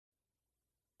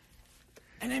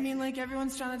And I mean, like,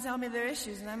 everyone's trying to tell me their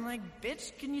issues, and I'm like,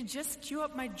 bitch, can you just cue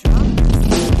up my drum?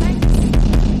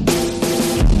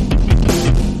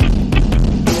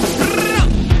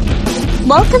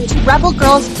 Welcome to Rebel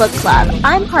Girls Book Club.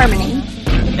 I'm Harmony.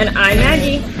 And I'm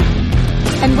Maggie.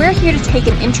 And we're here to take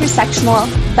an intersectional,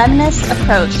 feminist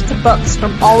approach to books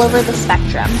from all over the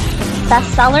spectrum.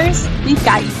 Bestsellers, we've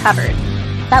got you covered.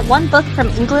 That one book from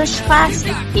English class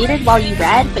you hated while you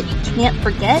read, but you can't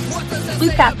forget,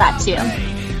 we've got that too.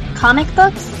 Comic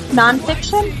books,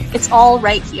 nonfiction, it's all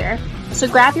right here. So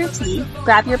grab your tea,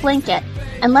 grab your blanket,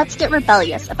 and let's get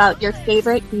rebellious about your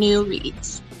favorite new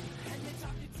reads.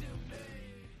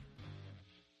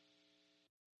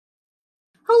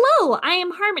 Hello, I am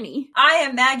Harmony. I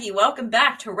am Maggie. Welcome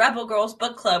back to Rebel Girls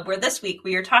Book Club, where this week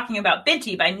we are talking about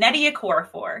Binti by Nnedi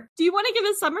Okorafor. Do you want to give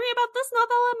a summary about this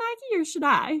novella, Maggie, or should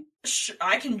I?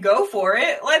 I can go for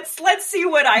it. Let's see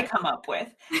what I come up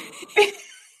with.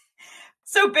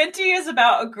 So Binti is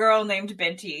about a girl named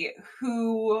Binti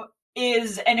who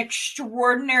is an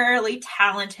extraordinarily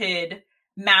talented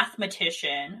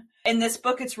mathematician. In this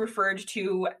book, it's referred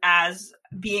to as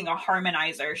being a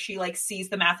harmonizer. She sees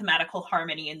the mathematical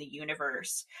harmony in the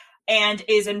universe and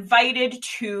is invited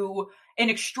to an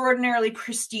extraordinarily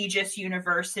prestigious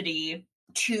university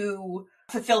to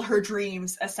fulfill her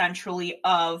dreams, essentially,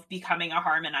 of becoming a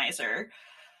harmonizer.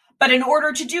 But in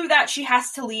order to do that, she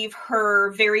has to leave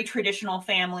her very traditional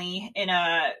family in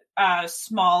a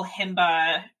small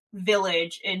Himba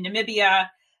village in Namibia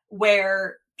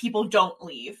where people don't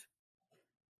leave.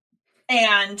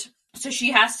 And so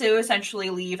she has to essentially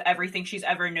leave everything she's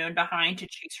ever known behind to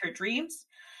chase her dreams.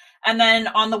 And then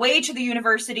on the way to the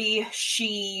university,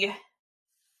 she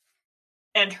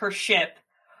and her ship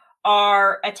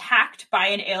are attacked by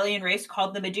an alien race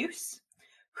called the Meduse,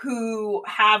 who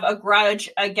have a grudge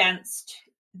against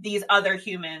these other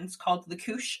humans called the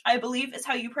Kush, I believe is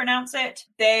how you pronounce it.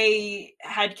 They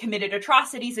had committed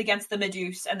atrocities against the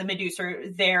Meduse, and the Meduse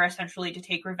are there essentially to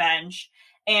take revenge.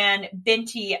 And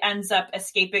Binti ends up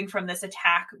escaping from this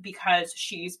attack because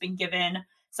she's been given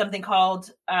something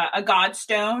called a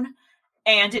Godstone,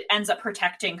 and it ends up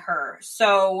protecting her.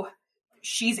 So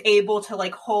she's able to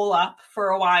hole up for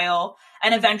a while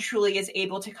and eventually is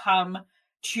able to come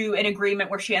to an agreement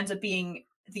where she ends up being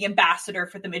the ambassador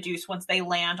for the Meduse once they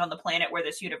land on the planet where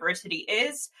this university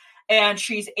is. And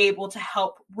she's able to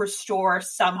help restore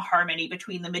some harmony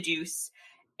between the Meduse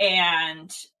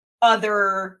and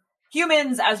other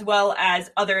humans, as well as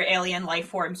other alien life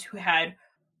forms who had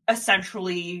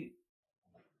essentially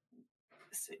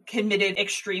committed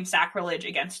extreme sacrilege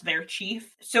against their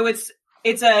chief. So it's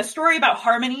a story about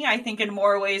harmony, I think, in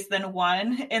more ways than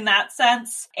one in that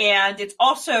sense. And it's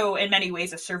also, in many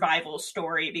ways, a survival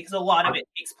story because a lot of it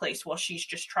takes place while she's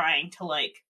just trying to,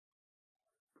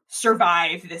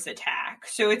 survive this attack.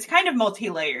 So it's kind of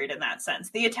multi-layered in that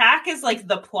sense. The attack is,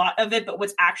 the plot of it, but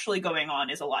what's actually going on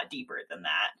is a lot deeper than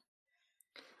that.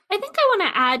 I think I want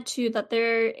to add, too, that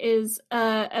there is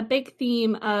a big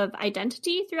theme of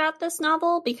identity throughout this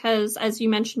novel because, as you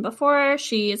mentioned before,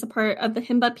 she is a part of the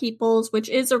Himba peoples, which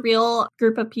is a real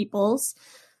group of peoples,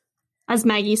 as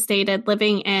Maggie stated,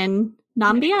 living in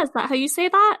Nambia. Is that how you say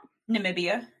that?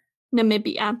 Namibia,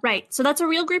 right. So that's a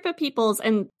real group of peoples,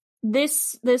 and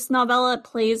this novella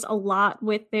plays a lot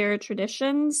with their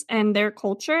traditions and their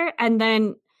culture. And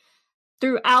then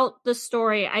throughout the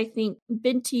story, I think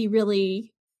Binti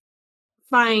really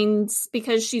finds,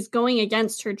 because she's going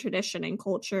against her tradition and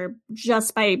culture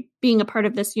just by being a part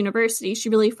of this university, she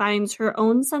really finds her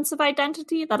own sense of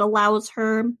identity that allows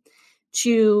her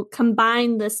to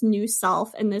combine this new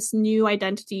self and this new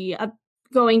identity of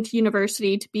going to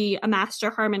university to be a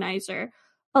master harmonizer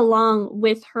along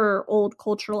with her old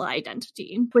cultural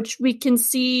identity, which we can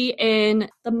see in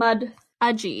the Mud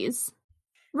Ajis.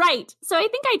 Right. So I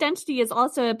think identity is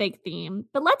also a big theme,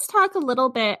 but let's talk a little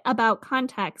bit about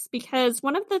context, because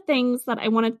one of the things that I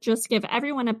want to just give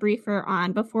everyone a briefer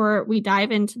on before we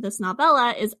dive into this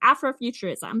novella is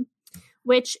Afrofuturism,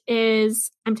 which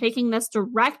is, I'm taking this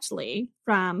directly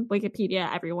from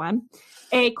Wikipedia, everyone,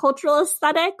 a cultural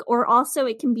aesthetic, or also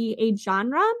it can be a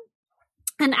genre.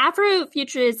 And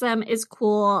Afrofuturism is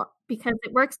cool because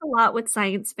it works a lot with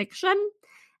science fiction.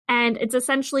 And it's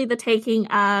essentially the taking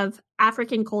of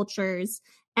African cultures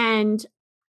and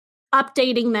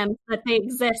updating them so that they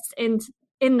exist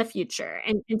in the future.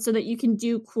 And so that you can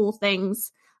do cool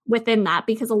things within that,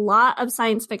 because a lot of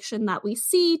science fiction that we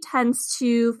see tends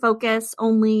to focus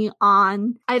only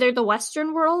on either the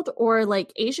Western world or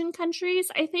Asian countries.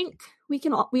 I think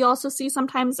we also see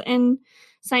sometimes in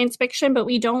science fiction, but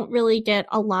we don't really get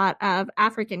a lot of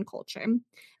African culture.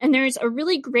 And there's a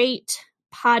really great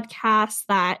podcast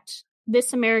that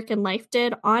This American Life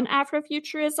did on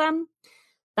Afrofuturism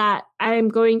that I'm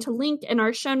going to link in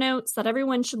our show notes that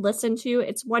everyone should listen to.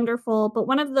 It's wonderful. But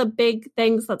one of the big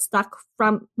things that stuck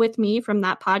with me from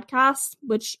that podcast,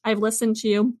 which I've listened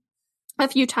to a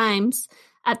few times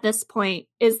at this point,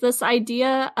 is this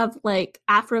idea of like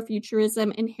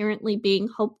Afrofuturism inherently being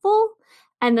hopeful,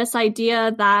 and this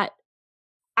idea that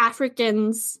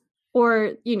Africans,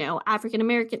 or, you know, African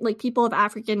American, like people of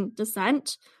African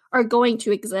descent, are going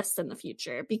to exist in the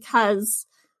future because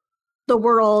the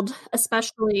world,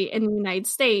 especially in the United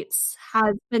States,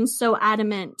 has been so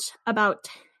adamant about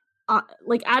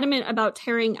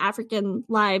tearing African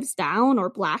lives down or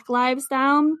Black lives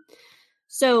down.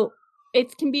 So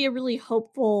it can be a really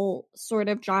hopeful sort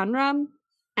of genre,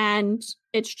 and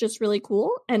it's just really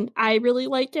cool. And I really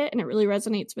like it, and it really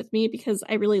resonates with me because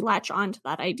I really latch on to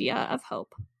that idea of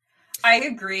hope. I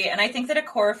agree. And I think that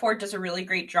Okorafor does a really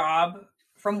great job.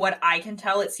 From what I can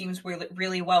tell, it seems really,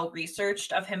 really well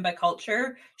researched of Himba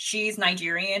culture. She's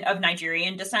of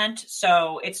Nigerian descent,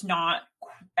 so it's not,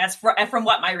 from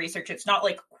what my research, it's not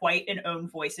like quite an Own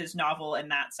Voices novel in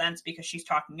that sense, because she's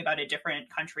talking about a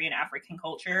different country and African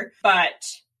culture. But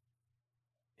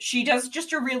she does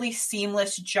just a really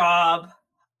seamless job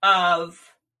of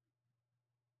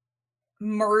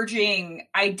merging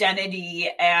identity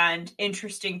and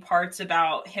interesting parts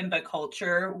about Himba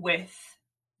culture with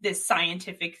this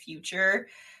scientific future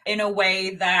in a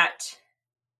way that,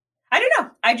 I don't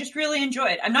know, I just really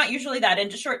enjoyed. I'm not usually that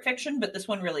into short fiction, but this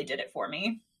one really did it for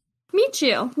me. Me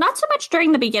too. Not so much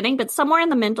during the beginning, but somewhere in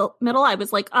the middle, I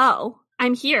was like, oh,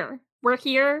 I'm here. We're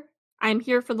here. I'm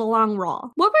here for the long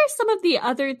haul. What were some of the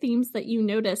other themes that you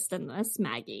noticed in this,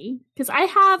 Maggie? Because I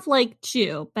have like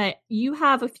 2, but you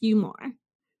have a few more.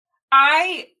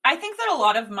 I think that a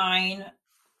lot of mine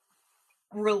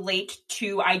relate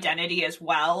to identity as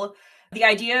well. The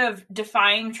idea of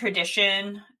defying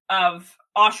tradition, of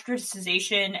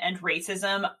ostracization and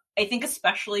racism, I think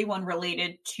especially one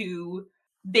related to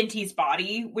Binti's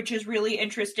body, which is really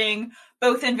interesting,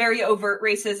 both in very overt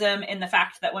racism in the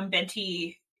fact that when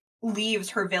Binti leaves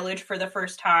her village for the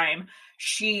first time,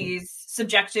 she's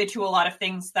subjected to a lot of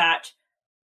things that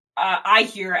I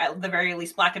hear, at the very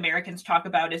least, Black Americans talk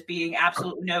about as being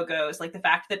absolute no-goes, like the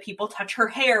fact that people touch her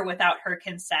hair without her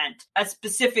consent.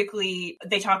 Specifically,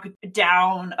 they talk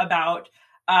down about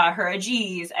her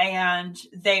Ajis, and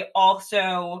they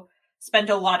also spend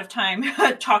a lot of time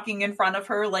talking in front of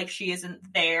her like she isn't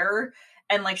there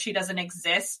and like she doesn't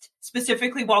exist,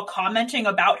 specifically while commenting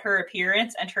about her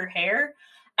appearance and her hair.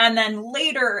 And then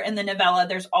later in the novella,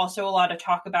 there's also a lot of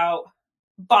talk about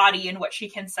body and what she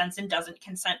consents and doesn't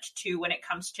consent to when it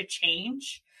comes to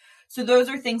change. So those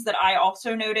are things that I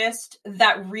also noticed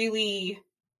that really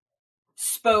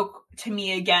spoke to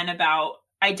me again about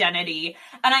identity.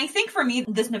 And I think for me,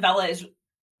 this novella is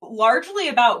largely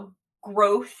about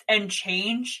growth and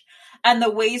change, and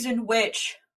the ways in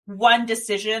which one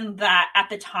decision that at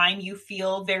the time you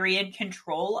feel very in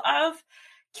control of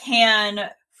can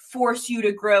force you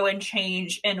to grow and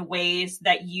change in ways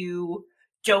that you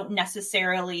don't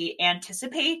necessarily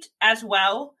anticipate as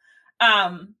well.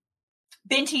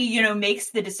 Binti,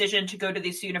 makes the decision to go to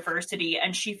this university,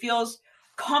 and she feels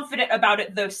confident about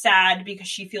it, though sad, because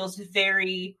she feels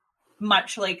very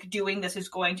much like doing this is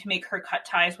going to make her cut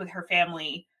ties with her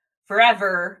family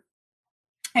forever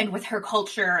and with her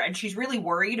culture. And she's really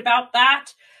worried about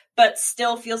that, but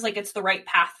still feels like it's the right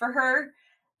path for her.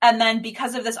 And then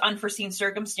because of this unforeseen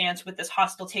circumstance with this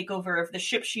hostile takeover of the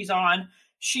ship she's on,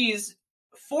 she's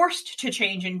forced to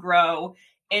change and grow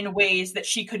in ways that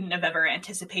she couldn't have ever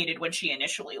anticipated when she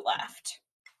initially left.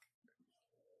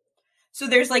 So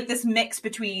there's like this mix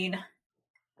between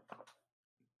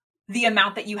the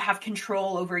amount that you have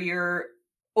control over your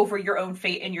own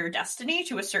fate and your destiny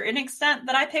to a certain extent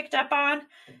that I picked up on,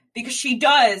 because she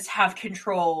does have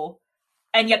control,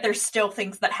 and yet there's still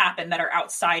things that happen that are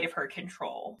outside of her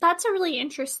control. That's a really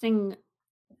interesting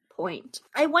point.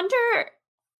 I wonder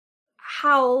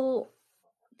how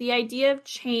the idea of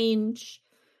change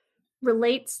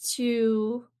relates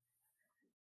to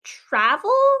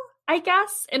travel, I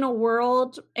guess, in a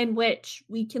world in which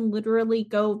we can literally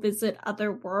go visit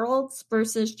other worlds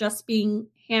versus just being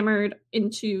hammered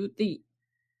into the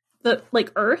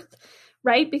like Earth,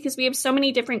 right? Because we have so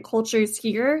many different cultures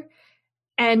here,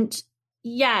 and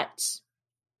yet,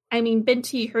 I mean,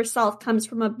 Binti herself comes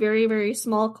from a very, very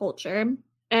small culture.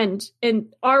 And in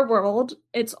our world,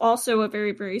 it's also a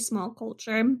very, very small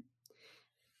culture.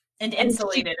 And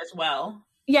insulated as well.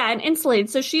 Yeah, and insulated.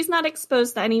 So she's not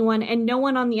exposed to anyone, and no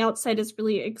one on the outside is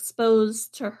really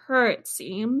exposed to her, it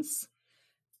seems.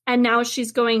 And now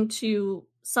she's going to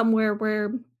somewhere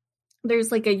where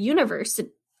there's like a universe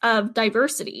of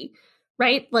diversity,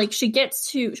 right? Like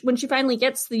when she finally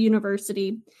gets to the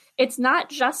university, it's not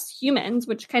just humans,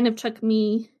 which kind of took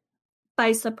me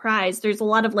by surprise. There's a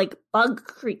lot of like bug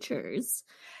creatures.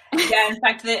 Yeah, in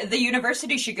fact, the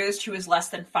university she goes to is less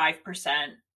than 5%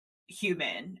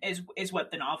 human, is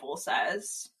what the novel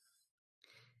says.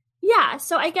 Yeah,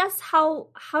 so I guess how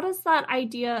does that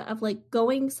idea of like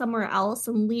going somewhere else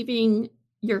and leaving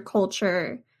your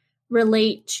culture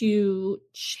relate to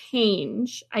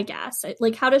change, I guess?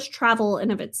 Like how does travel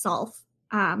in of itself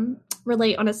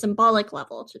relate on a symbolic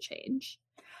level to change?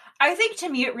 I think to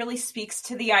me it really speaks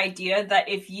to the idea that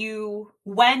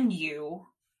when you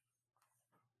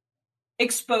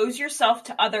expose yourself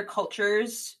to other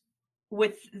cultures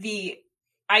with the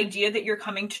idea that you're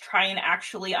coming to try and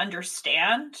actually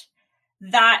understand,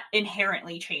 that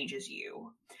inherently changes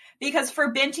you. Because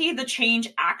for Binti, the change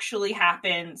actually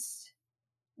happens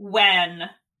when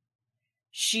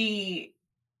she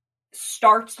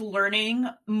starts learning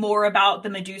more about the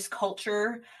Meduse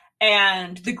culture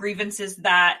and the grievances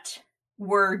that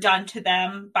were done to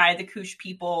them by the Kush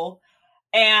people.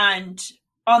 And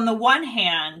on the one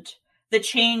hand,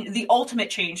 the ultimate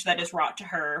change that is wrought to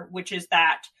her, which is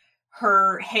that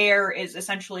her hair is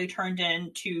essentially turned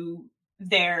into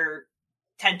their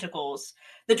tentacles.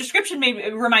 The description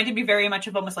reminded me very much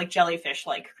of almost like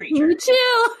jellyfish-like creatures. Me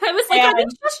too. I was like, are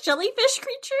these just jellyfish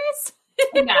creatures?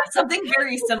 Yeah, something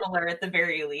very similar at the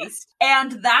very least.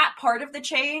 And that part of the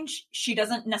change, she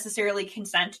doesn't necessarily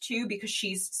consent to because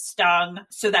she's stung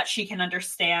so that she can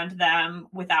understand them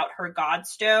without her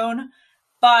godstone.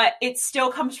 But it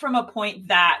still comes from a point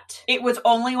that it was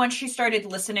only when she started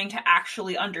listening to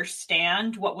actually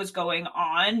understand what was going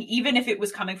on, even if it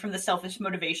was coming from the selfish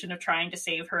motivation of trying to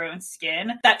save her own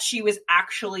skin, that she was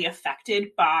actually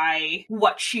affected by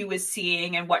what she was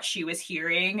seeing and what she was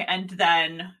hearing, and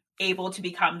then able to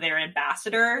become their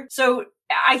ambassador. So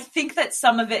I think that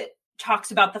some of it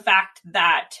talks about the fact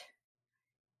that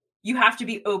you have to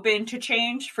be open to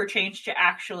change for change to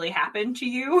actually happen to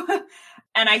you.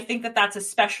 And I think that that's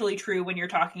especially true when you're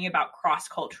talking about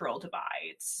cross-cultural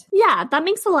divides. Yeah, that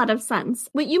makes a lot of sense.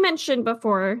 What you mentioned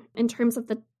before in terms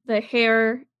of the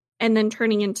hair and then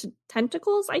turning into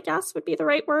tentacles, I guess would be the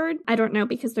right word. I don't know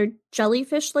because they're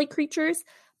jellyfish-like creatures,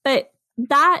 but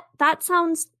that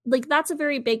sounds like that's a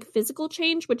very big physical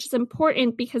change, which is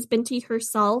important because Binti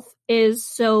herself is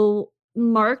so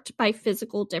marked by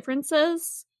physical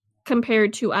differences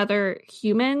compared to other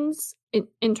humans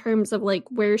in terms of like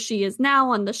where she is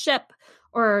now on the ship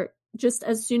or just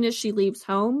as soon as she leaves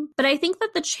home. But I think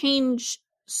that the change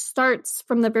starts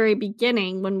from the very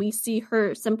beginning when we see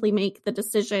her simply make the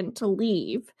decision to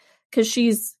leave because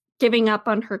she's giving up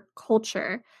on her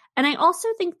culture. And I also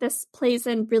think this plays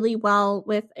in really well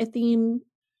with a theme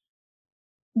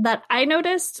that I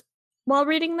noticed while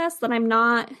reading this that I'm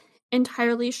not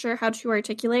entirely sure how to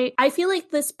articulate. I feel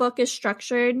like this book is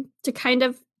structured to kind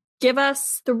of give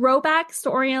us the throwbacks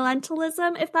to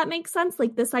Orientalism, if that makes sense,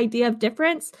 like this idea of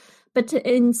difference, but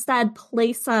to instead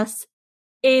place us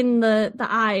in the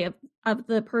eye of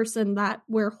the person that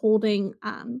we're holding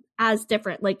as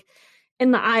different, like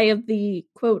in the eye of the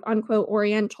quote unquote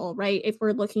Oriental, right? If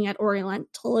we're looking at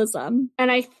Orientalism.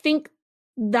 And I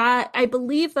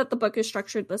believe that the book is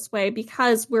structured this way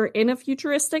because we're in a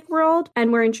futuristic world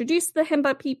and we're introduced to the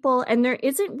Himba people, and there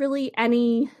isn't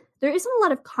a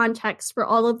lot of context for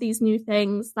all of these new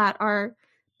things that are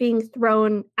being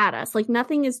thrown at us. Like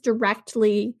nothing is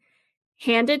directly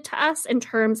handed to us in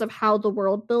terms of how the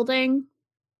world building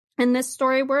in this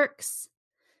story works.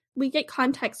 We get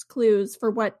context clues for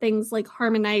what things like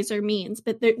harmonizer means,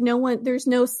 but there's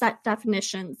no set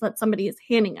definitions that somebody is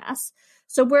handing us.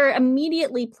 So we're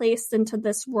immediately placed into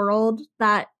this world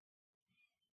that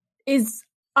is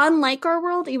unlike our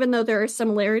world, even though there are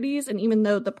similarities, and even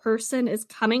though the person is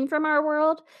coming from our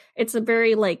world, it's a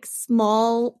very like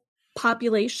small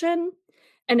population.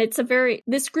 And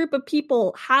this group of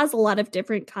people has a lot of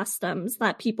different customs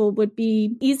that people would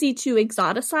be easy to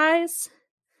exoticize.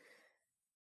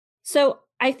 So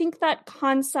I think that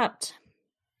concept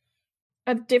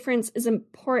of difference is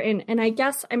important. And I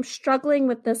guess I'm struggling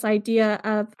with this idea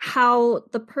of how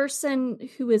the person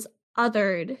who is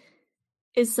othered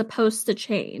is supposed to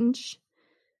change.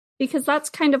 Because that's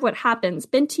kind of what happens.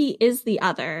 Binti is the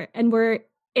other, and we're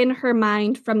in her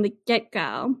mind from the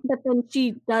get-go. But then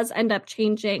she does end up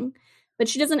changing, but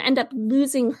she doesn't end up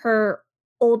losing her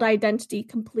old identity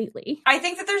completely. I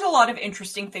think that there's a lot of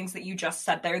interesting things that you just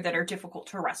said there that are difficult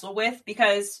to wrestle with,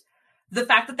 because the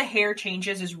fact that the hair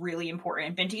changes is really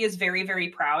important. Binti is very, very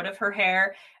proud of her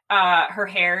hair. Her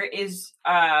hair is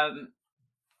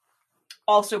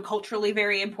also culturally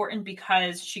very important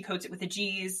because she codes it with a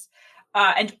G's,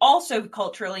 and also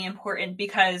culturally important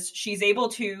because she's able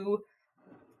to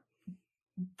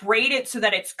braid it so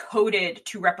that it's coded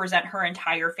to represent her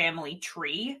entire family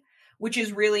tree, which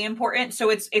is really important. So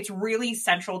it's really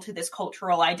central to this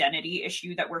cultural identity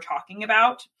issue that we're talking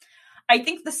about. I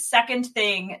think the second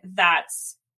thing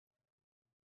that's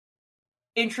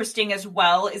interesting as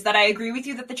well is that I agree with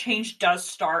you that the change does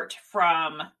start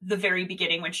from the very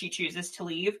beginning when she chooses to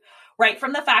leave. Right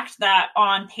from the fact that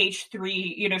on page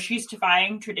 3, you know, she's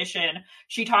defying tradition.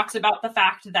 She talks about the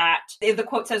fact that the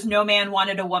quote says, "No man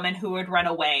wanted a woman who would run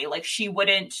away." Like, she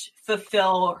wouldn't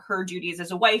fulfill her duties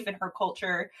as a wife in her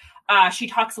culture. She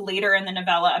talks later in the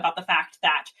novella about the fact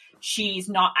that she's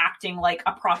not acting like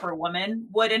a proper woman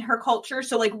would in her culture.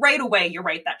 So, like, right away, you're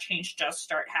right, that change does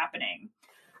start happening.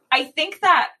 I think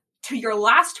that to your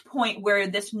last point where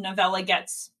this novella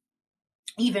gets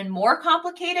even more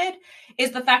complicated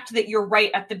is the fact that you're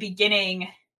right at the beginning.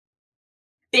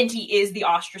 Binti is the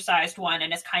ostracized one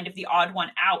and is kind of the odd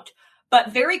one out.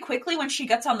 But very quickly when she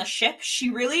gets on the ship, she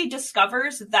really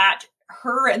discovers that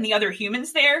her and the other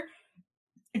humans there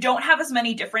don't have as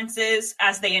many differences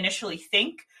as they initially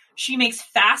think. She makes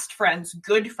fast friends,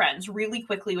 good friends, really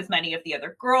quickly with many of the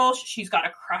other girls. She's got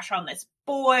a crush on this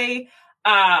boy.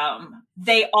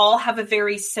 They all have a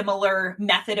very similar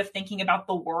method of thinking about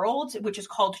the world, which is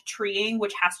called treeing,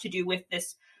 which has to do with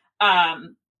this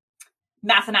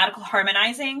mathematical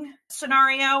harmonizing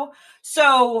scenario.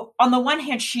 So on the one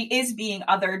hand, she is being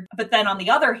othered, but then on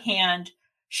the other hand,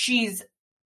 she's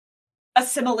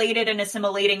assimilated and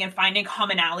assimilating and finding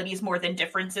commonalities more than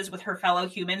differences with her fellow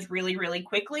humans really, really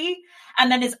quickly,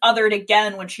 and then is othered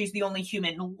again when she's the only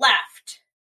human left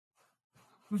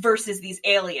versus these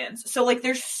aliens. So, like,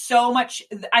 there's so much,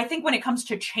 I think when it comes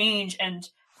to change and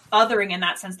othering in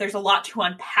that sense, there's a lot to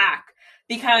unpack,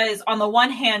 because on the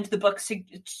one hand, the book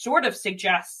sort of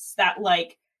suggests that,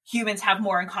 like, humans have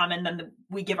more in common than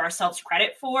we give ourselves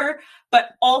credit for,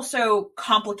 but also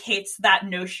complicates that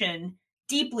notion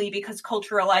deeply because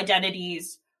cultural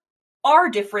identities are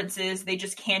differences. They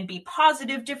just can be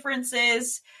positive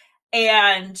differences.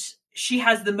 And she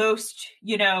has the most,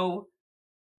 you know,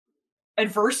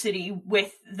 adversity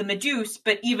with the Medusa,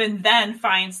 but even then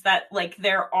finds that, like,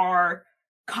 there are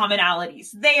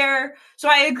commonalities there. So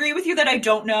I agree with you that I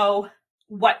don't know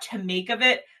what to make of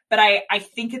it, but I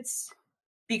think it's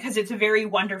because it's very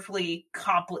wonderfully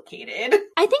complicated.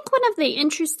 I think one of the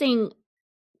interesting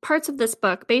parts of this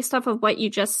book, based off of what you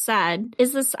just said,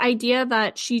 is this idea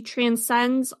that she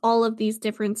transcends all of these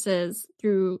differences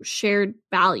through shared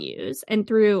values and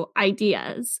through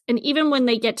ideas. And even when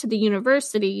they get to the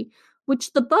university,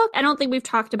 which the book, I don't think we've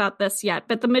talked about this yet,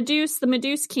 but the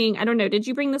Medusa King, I don't know, did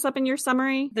you bring this up in your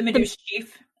summary? The Medusa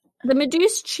Chief. The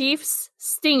Medusa Chief's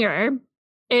stinger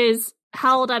is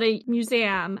held at a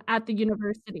museum at the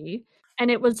university, and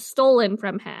it was stolen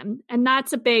from him. And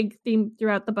that's a big theme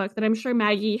throughout the book that I'm sure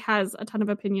Maggie has a ton of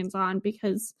opinions on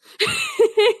because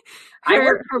I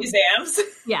work in museums.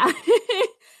 Yeah.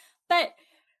 But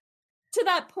to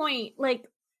that point, like,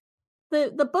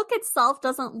 the book itself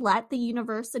doesn't let the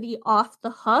university off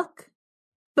the hook,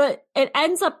 but it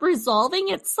ends up resolving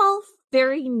itself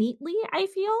very neatly, I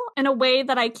feel, in a way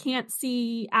that I can't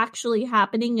see actually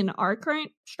happening in our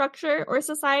current structure or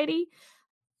society.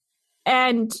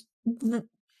 And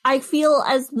I feel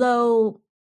as though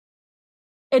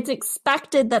it's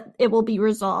expected that it will be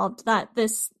resolved, that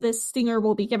this stinger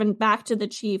will be given back to the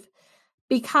chief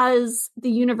because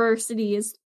the university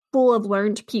is full of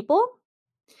learned people.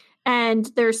 And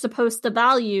they're supposed to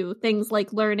value things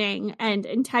like learning and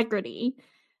integrity.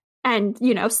 And,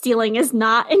 you know, stealing is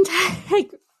not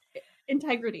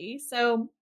integrity.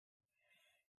 So,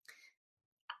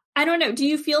 I don't know. Do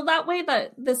you feel that way?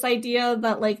 That this idea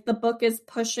that, like, the book is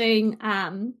pushing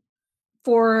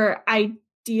for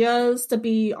ideas to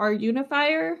be our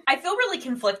unifier? I feel really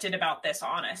conflicted about this,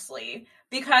 honestly.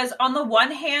 Because on the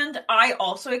one hand, I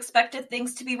also expected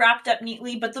things to be wrapped up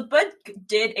neatly, but the book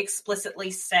did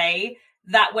explicitly say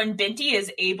that when Binti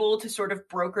is able to sort of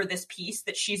broker this peace,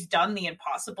 that she's done the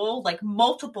impossible. Like,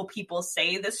 multiple people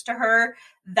say this to her,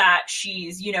 that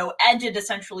she's, you know, ended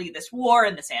essentially this war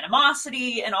and this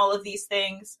animosity and all of these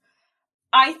things.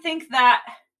 I think that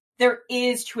there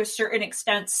is, to a certain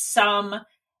extent, some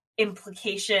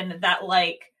implication that,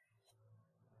 like,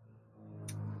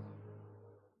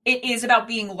 it is about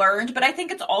being learned, but I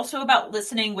think it's also about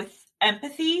listening with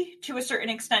empathy to a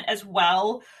certain extent as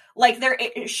well. Like,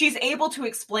 she's able to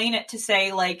explain it to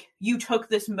say, like, you took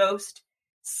this most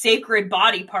sacred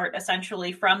body part,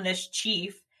 essentially, from this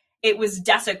chief. It was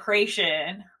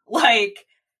desecration. Like,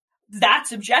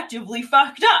 that's objectively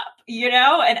fucked up,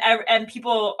 and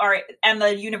people are, and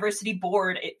the university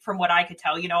board, from what I could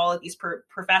tell, all of these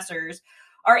professors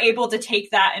are able to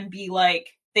take that and be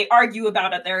like, they argue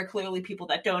about it. There are clearly people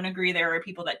that don't agree. There are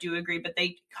people that do agree, but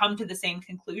they come to the same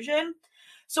conclusion.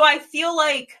 So I feel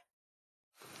like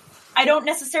I don't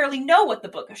necessarily know what the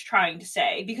book is trying to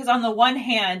say, because on the one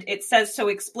hand, it says so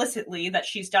explicitly that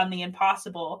she's done the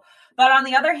impossible. But on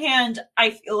the other hand,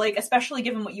 I feel like, especially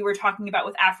given what you were talking about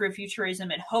with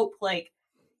Afrofuturism and hope, like,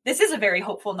 this is a very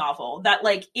hopeful novel that,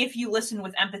 like, if you listen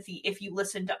with empathy, if you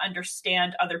listen to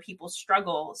understand other people's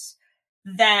struggles,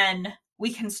 then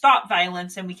we can stop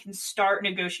violence and we can start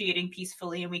negotiating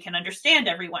peacefully and we can understand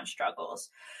everyone's struggles.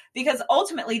 Because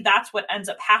ultimately, that's what ends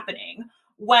up happening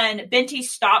when Binti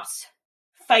stops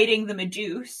fighting the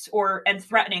Meduse and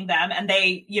threatening them, and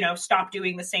they, stop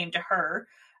doing the same to her.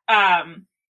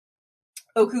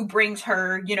 Oku brings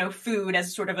her, food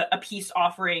as sort of a peace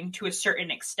offering to a certain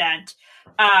extent.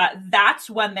 That's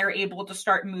when they're able to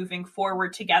start moving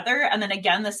forward together. And then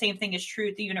again, the same thing is true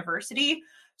at the university.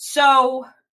 So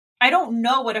I don't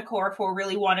know what Okorafor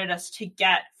really wanted us to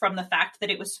get from the fact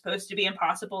that it was supposed to be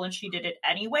impossible and she did it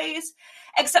anyways,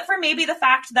 except for maybe the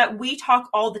fact that we talk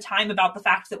all the time about the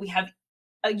fact that we have,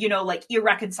 like,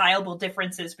 irreconcilable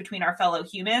differences between our fellow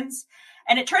humans.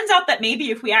 And it turns out that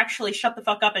maybe if we actually shut the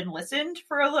fuck up and listened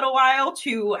for a little while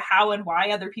to how and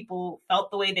why other people felt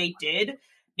the way they did,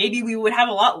 maybe we would have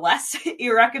a lot less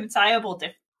irreconcilable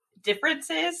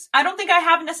differences. I don't think I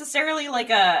have necessarily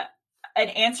like an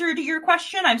answer to your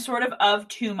question. I'm sort of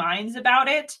two minds about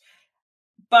it,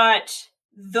 but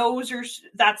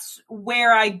that's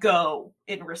where I go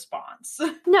in response.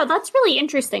 No, that's really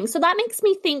interesting. So that makes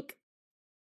me think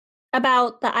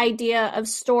about the idea of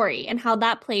story and how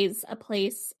that plays a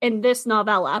place in this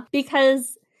novella,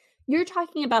 because you're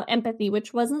talking about empathy,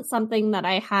 which wasn't something that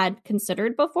I had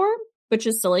considered before, which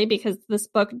is silly because this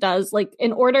book does, like,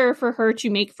 in order for her to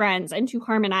make friends and to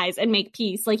harmonize and make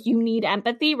peace, like, you need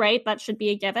empathy, right? That should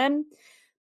be a given.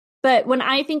 But when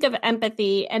I think of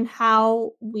empathy and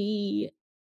how we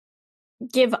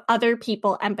give other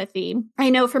people empathy,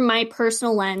 I know from my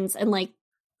personal lens and, like,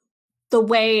 the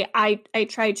way I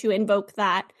try to invoke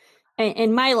that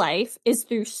in my life is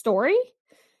through story.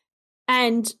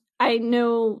 And I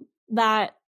know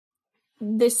that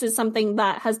this is something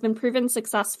that has been proven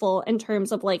successful in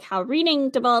terms of, like, how reading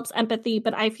develops empathy,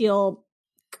 but I feel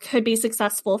could be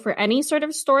successful for any sort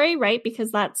of story, right?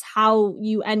 Because that's how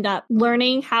you end up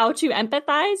learning how to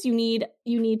empathize. You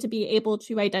need to be able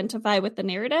to identify with the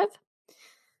narrative.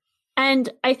 And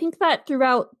I think that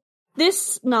throughout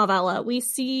this novella, we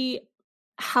see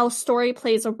how story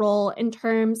plays a role in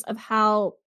terms of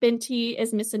how Binti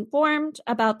is misinformed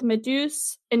about the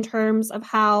Meduse, in terms of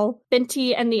how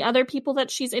Binti and the other people that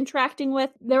she's interacting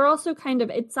with, they're also kind of,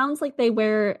 it sounds like they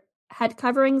wear head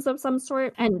coverings of some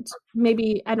sort, and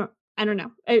maybe, I don't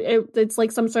know. It's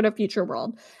like some sort of future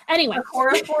world. Anyway.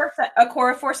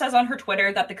 Okorafor says on her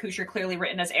Twitter that the Kush are clearly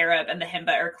written as Arab and the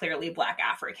Himba are clearly Black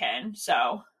African,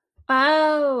 so.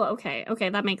 Oh, okay. Okay,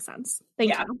 that makes sense.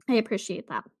 Thank you. I appreciate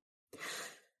that.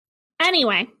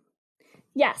 Anyway,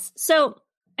 yes. So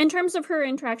in terms of her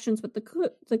interactions with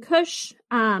the Kush,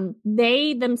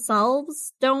 they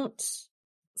themselves don't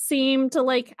seem to,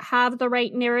 like, have the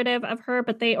right narrative of her,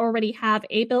 but they already have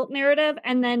a built narrative.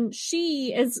 And then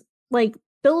she is, like,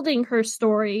 building her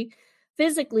story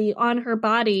physically on her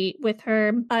body with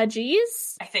her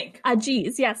ajis. I think.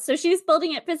 Ajis, yes. So she's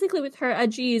building it physically with her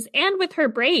ajis and with her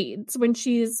braids when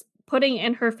she's putting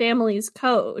in her family's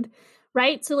code.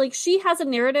 Right? So, like, she has a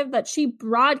narrative that she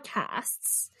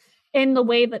broadcasts in the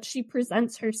way that she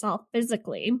presents herself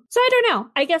physically. So I don't know.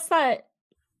 I guess that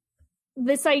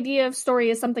this idea of story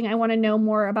is something I want to know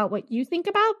more about what you think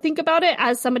about. Think about it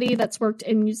as somebody that's worked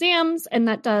in museums and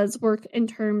that does work in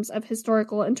terms of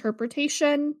historical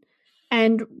interpretation,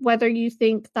 and whether you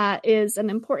think that is an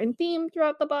important theme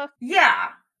throughout the book. Yeah.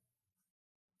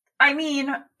 I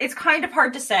mean, it's kind of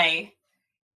hard to say.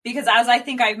 Because as I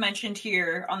know I've mentioned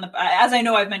here on the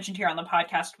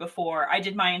podcast before, I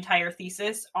did my entire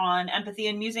thesis on empathy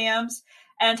in museums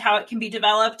and how it can be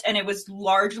developed. And it was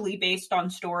largely based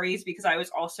on stories because I was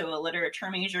also a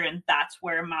literature major, and that's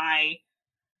where my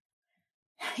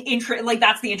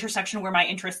that's the intersection where my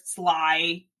interests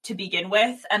lie to begin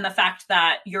with. And the fact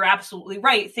that you're absolutely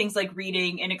right, things like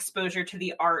reading and exposure to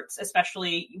the arts,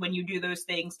 especially when you do those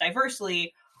things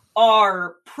diversely,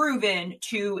 are proven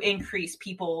to increase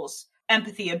people's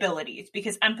empathy abilities,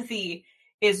 because empathy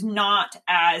is not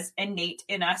as innate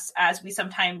in us as we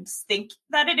sometimes think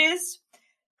that it is.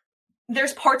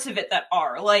 There's parts of it that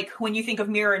are, like when you think of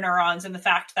mirror neurons and the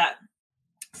fact that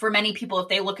for many people, if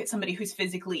they look at somebody who's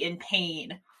physically in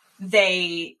pain,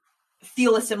 they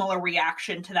feel a similar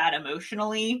reaction to that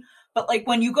emotionally. But like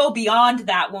when you go beyond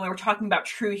that, when we're talking about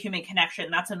true human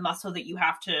connection, that's a muscle that you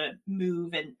have to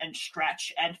move and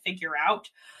stretch and figure out.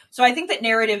 So I think that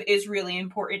narrative is really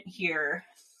important here.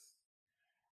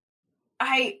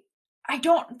 I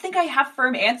don't think I have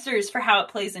firm answers for how it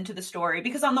plays into the story,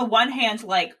 because on the one hand,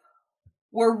 like,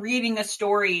 we're reading a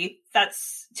story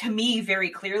that's, to me,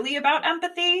 very clearly about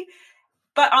empathy.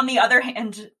 But on the other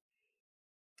hand,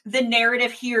 the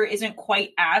narrative here isn't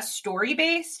quite as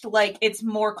story-based. Like, it's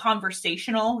more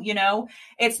conversational, you know?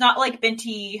 It's not like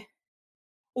Binti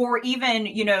or even,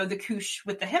 you know, the Kush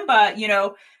with the Himba, you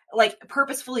know, like,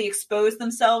 purposefully expose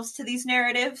themselves to these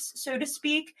narratives, so to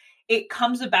speak. It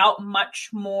comes about much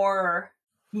more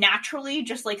naturally,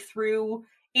 just like through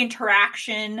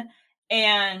interaction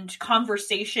and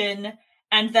conversation,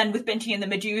 and then with Binti and the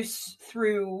Meduse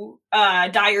through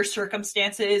dire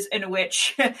circumstances in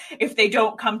which if they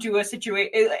don't come to a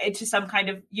situation, to some kind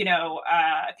of, you know,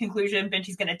 conclusion,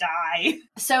 Binti's gonna die.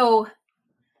 So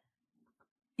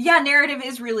yeah, narrative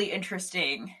is really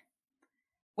interesting.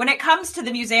 When it comes to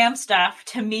the museum stuff,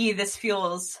 to me, this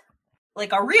feels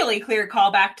like a really clear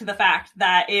callback to the fact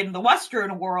that in the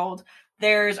Western world,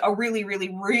 there's a really,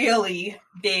 really, really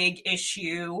big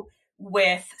issue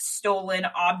with stolen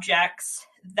objects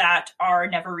that are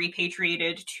never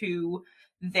repatriated to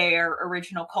their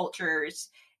original cultures.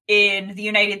 In the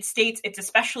United States, it's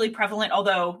especially prevalent,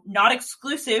 although not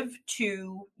exclusive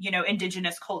to, you know,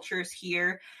 indigenous cultures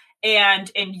here.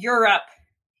 And in Europe,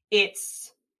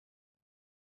 it's,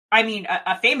 I mean,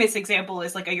 a famous example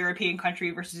is like a European country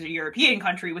versus a European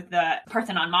country with the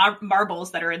Parthenon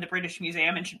marbles that are in the British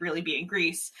Museum and should really be in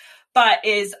Greece, but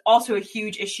is also a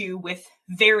huge issue with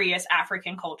various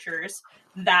African cultures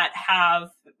that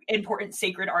have important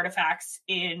sacred artifacts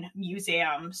in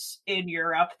museums in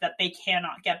Europe that they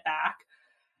cannot get back.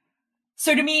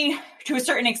 So to me, to a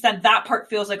certain extent, that part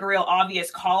feels like a real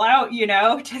obvious call out, you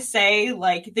know, to say,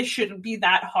 like, this shouldn't be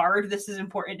that hard. This is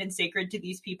important and sacred to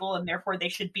these people, and therefore they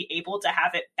should be able to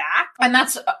have it back. And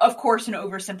that's, of course, an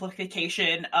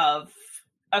oversimplification of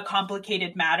a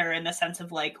complicated matter in the sense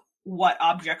of, like, what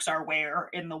objects are where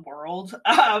in the world.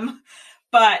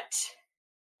 But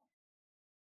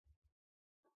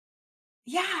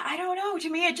yeah, I don't know. To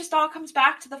me, it just all comes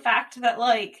back to the fact that,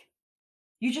 like,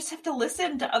 you just have to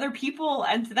listen to other people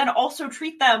and then also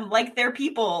treat them like they're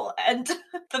people. And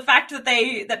the fact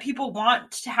that people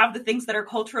want to have the things that are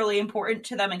culturally important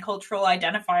to them and cultural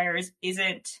identifiers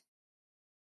isn't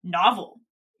novel,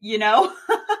 you know?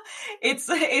 It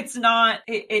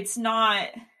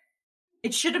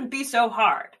shouldn't be so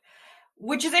hard,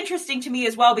 which is interesting to me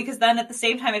as well, because then at the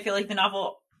same time, I feel like the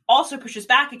novel also pushes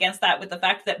back against that with the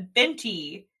fact that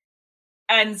Binti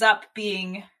ends up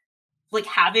being, like,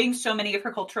 having so many of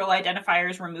her cultural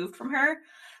identifiers removed from her.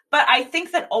 But I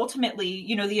think that ultimately,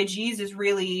 you know, the Ajiz is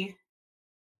really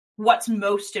what's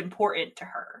most important to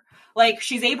her. Like,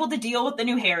 she's able to deal with the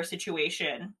new hair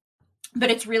situation, but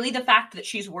it's really the fact that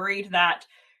she's worried that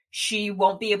she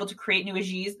won't be able to create new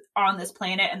Ajiz on this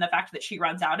planet, and the fact that she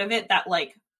runs out of it, that,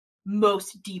 like,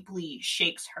 most deeply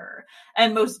shakes her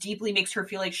and most deeply makes her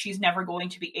feel like she's never going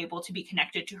to be able to be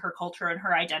connected to her culture and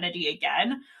her identity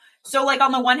again. So, like,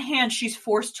 on the one hand, she's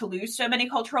forced to lose so many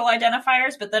cultural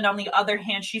identifiers, but then on the other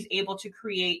hand, she's able to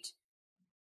create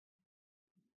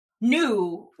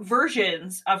new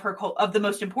versions of of the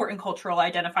most important cultural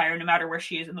identifier, no matter where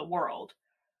she is in the world.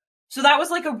 So that was,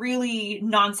 like, a really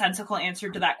nonsensical answer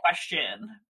to that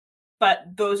question.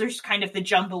 But those are kind of the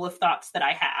jumble of thoughts that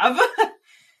I have.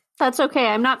 That's okay.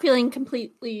 I'm not feeling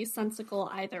completely sensical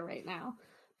either right now.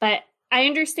 But I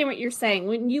understand what you're saying.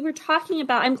 When you were talking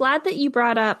about, I'm glad that you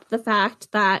brought up the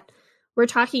fact that we're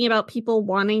talking about people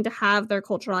wanting to have their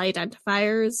cultural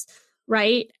identifiers,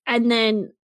 right? And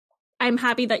then I'm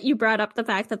happy that you brought up the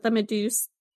fact that the Meduse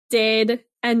did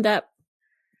end up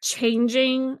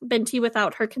changing Binti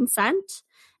without her consent.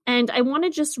 And I want to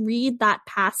just read that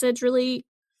passage really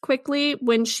quickly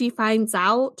when she finds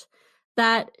out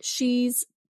that she's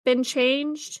been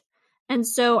changed. And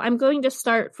so I'm going to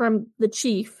start from the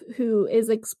chief, who is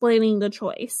explaining the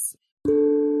choice.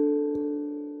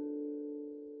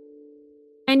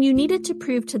 And you needed to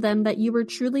prove to them that you were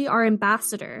truly our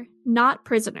ambassador, not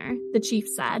prisoner, the chief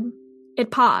said. It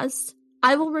paused.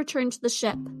 I will return to the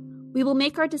ship. We will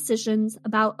make our decisions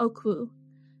about Oku.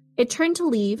 It turned to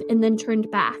leave and then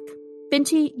turned back.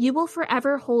 Binti, you will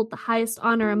forever hold the highest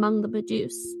honor among the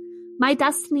Meduse. My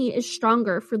destiny is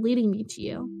stronger for leading me to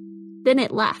you. Then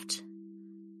it left.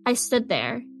 I stood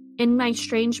there, in my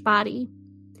strange body.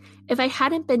 If I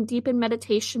hadn't been deep in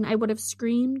meditation, I would have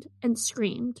screamed and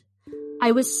screamed.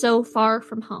 I was so far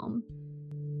from home.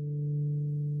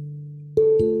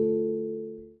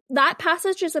 That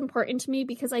passage is important to me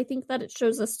because I think that it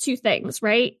shows us two things,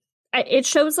 right? It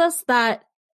shows us that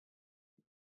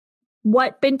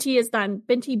what Binti has done,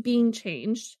 Binti being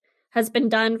changed, has been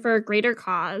done for a greater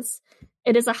cause.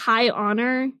 It is a high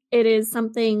honor. It is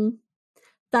something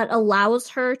that allows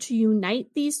her to unite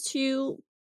these two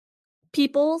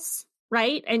peoples,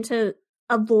 right? And to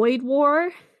avoid war.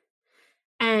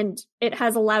 And it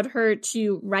has allowed her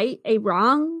to right a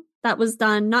wrong that was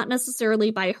done not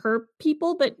necessarily by her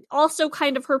people, but also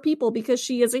kind of her people because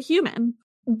she is a human.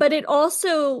 But it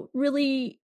also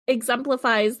really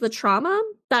exemplifies the trauma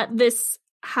that this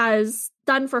has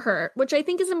done for her, which I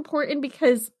think is important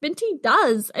because Binti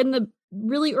does,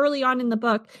 really early on in the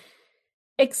book,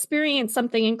 experience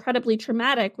something incredibly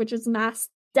traumatic, which is mass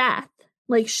death.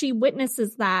 Like, she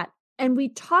witnesses that. And we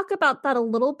talk about that a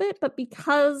little bit, but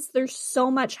because there's so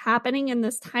much happening in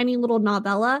this tiny little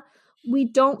novella, we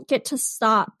don't get to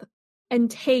stop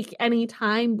and take any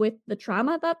time with the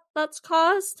trauma that's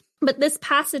caused. But this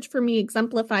passage for me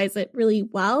exemplifies it really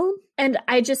well. And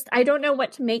I don't know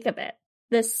what to make of it.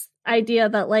 This idea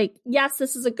that, like, yes,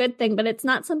 this is a good thing, but it's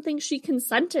not something she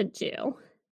consented to.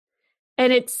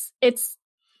 And it's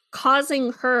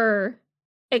causing her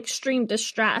extreme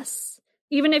distress.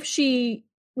 Even if she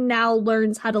now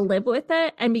learns how to live with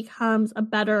it and becomes a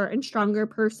better and stronger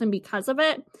person because of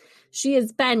it, she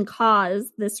has been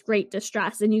caused this great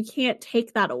distress, and you can't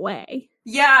take that away.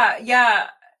 Yeah.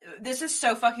 This is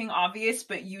so fucking obvious,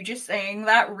 but you just saying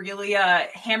that really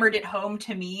hammered it home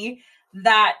to me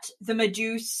that the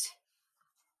Medusa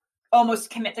almost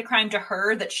commit the crime to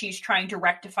her that she's trying to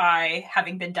rectify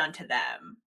having been done to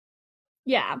them.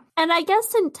 Yeah. And I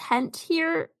guess intent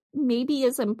here maybe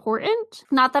is important.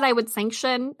 Not that I would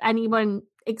sanction anyone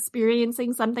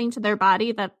experiencing something to their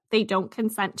body that they don't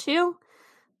consent to,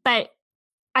 but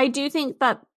I do think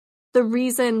that the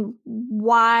reason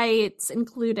why it's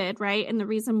included, right, and the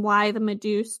reason why the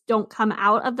Medusa don't come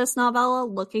out of this novella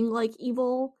looking like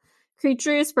evil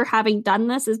creatures for having done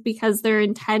this is because their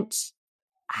intent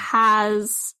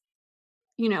has,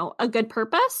 a good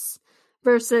purpose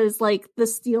versus, like, the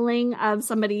stealing of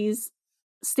somebody's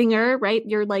stinger, right?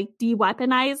 You're, like,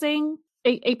 de-weaponizing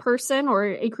a person or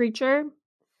a creature.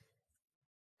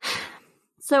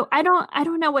 So I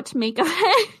don't know what to make of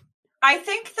it. I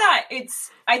think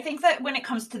that when it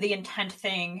comes to the intent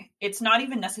thing, it's not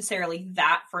even necessarily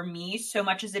that for me so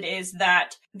much as it is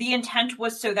that the intent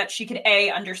was so that she could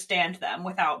understand them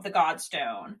without the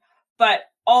Godstone, but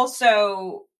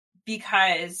also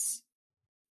because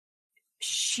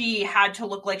she had to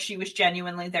look like she was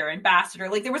genuinely their ambassador.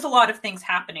 Like, there was a lot of things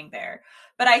happening there.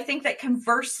 But I think that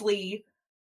conversely,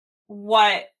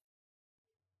 what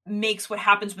makes what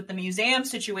happens with the museum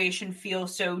situation feel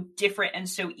so different and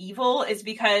so evil is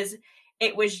because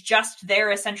it was just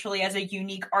there essentially as a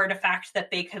unique artifact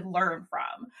that they could learn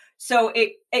from. So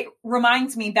it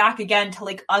reminds me back again to,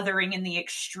 like, othering in the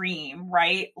extreme,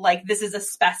 right? Like, this is a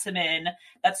specimen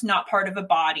that's not part of a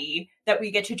body that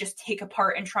we get to just take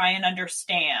apart and try and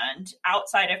understand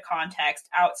outside of context,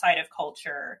 outside of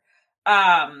culture.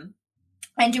 And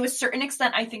to a certain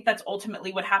extent, I think that's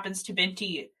ultimately what happens to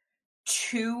Binti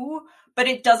too, but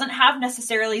it doesn't have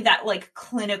necessarily that, like,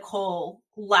 clinical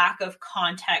lack of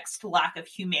context, lack of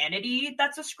humanity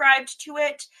that's ascribed to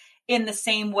it in the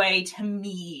same way to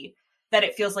me that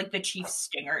it feels like the Chief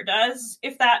Stinger does,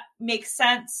 if that makes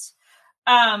sense.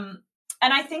 And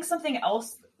I think something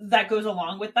else that goes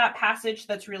along with that passage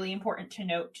that's really important to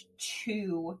note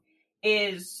too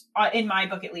is, in my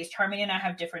book at least, Harmony and I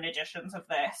have different editions of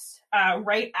this.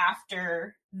 Right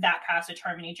after that passage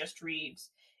Harmony just reads,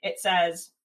 it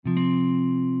says,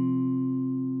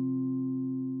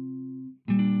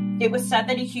 "It was said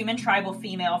that a human tribal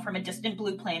female from a distant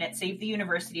blue planet saved the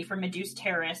university from Medusa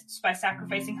terrorists by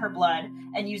sacrificing her blood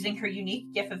and using her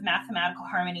unique gift of mathematical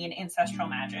harmony and ancestral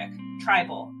magic.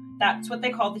 Tribal. That's what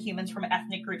they called the humans from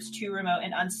ethnic groups too remote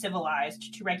and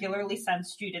uncivilized to regularly send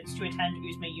students to attend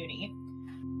Uzma Uni."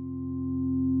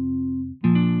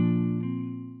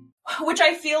 Which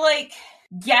I feel like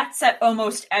gets at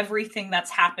almost everything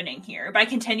that's happening here by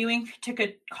continuing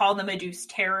to call the Medusa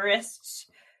terrorists,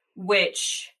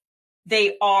 which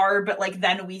they are, but, like,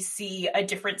 then we see a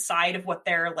different side of what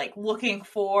they're, like, looking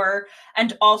for.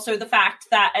 And also the fact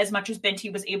that as much as Binti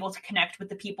was able to connect with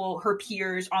the people, her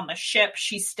peers on the ship,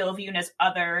 she's still viewed as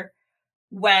other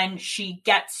when she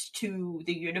gets to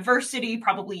the university,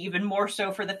 probably even more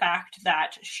so for the fact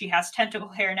that she has tentacle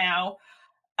hair now.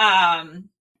 And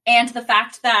the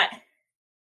fact that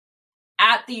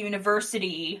at the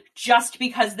university just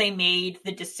because they made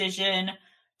the decision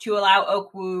to allow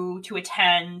Okwoo to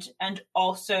attend and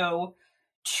also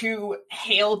to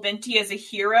hail Binti as a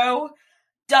hero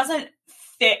doesn't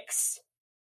fix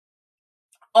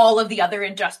all of the other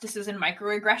injustices and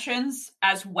microaggressions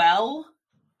as well.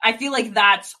 I feel like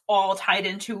that's all tied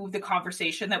into the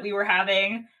conversation that we were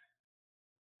having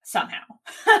somehow.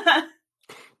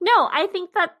 No, I think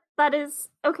that is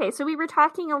okay. So we were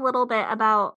talking a little bit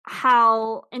about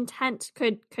how intent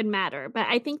could matter, but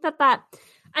I think that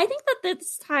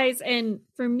this ties in,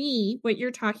 for me, what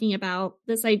you're talking about,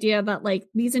 this idea that like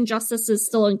these injustices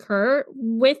still occur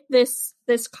with this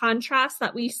contrast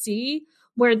that we see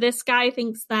where this guy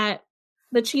thinks that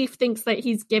the chief thinks that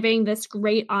he's giving this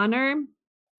great honor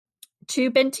to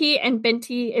Binti, and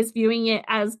Binti is viewing it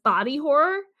as body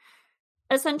horror,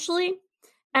 essentially.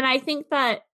 And I think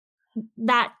that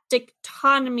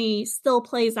dichotomy still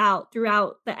plays out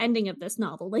throughout the ending of this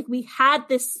novel. Like, we had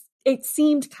this, it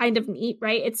seemed kind of neat,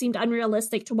 right? It seemed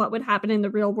unrealistic to what would happen in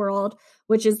the real world,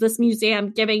 which is this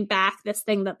museum giving back this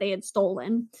thing that they had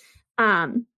stolen.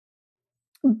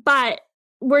 But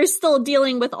we're still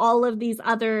dealing with all of these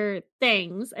other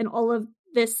things and all of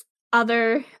this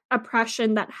other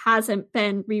oppression that hasn't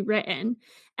been rewritten.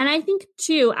 And I think,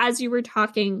 too, as you were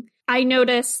talking, I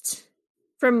noticed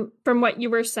from what you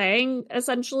were saying,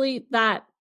 essentially, that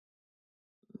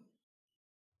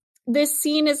this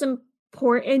scene is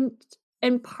important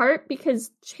in part because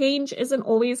change isn't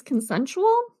always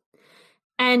consensual.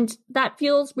 And that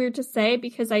feels weird to say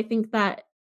because I think that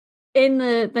in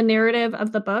the narrative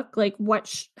of the book, like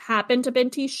what happened to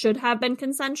Binti should have been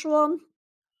consensual.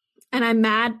 And I'm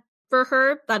mad for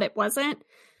her that it wasn't.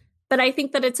 But I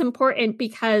think that it's important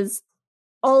because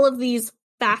all of these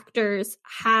factors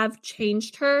have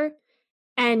changed her.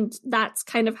 And that's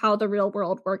kind of how the real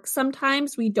world works.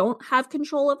 Sometimes we don't have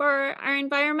control of our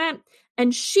environment.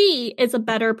 And she is a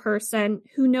better person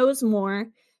who knows more,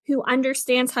 who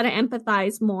understands how to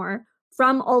empathize more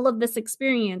from all of this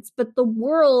experience. But the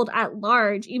world at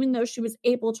large, even though she was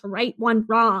able to right one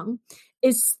wrong,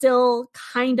 is still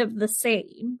kind of the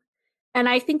same. And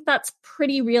I think that's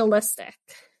pretty realistic.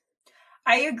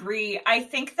 I agree. I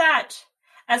think that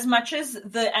as much as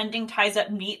the ending ties up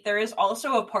neat, there is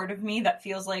also a part of me that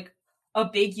feels like a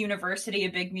big university,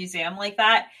 a big museum like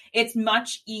that, it's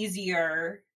much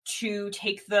easier to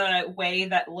take the way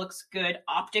that looks good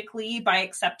optically by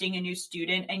accepting a new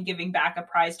student and giving back a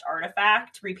prized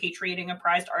artifact, repatriating a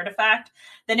prized artifact,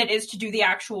 than it is to do the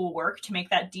actual work to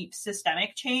make that deep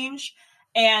systemic change.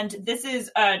 And this is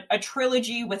a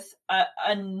trilogy with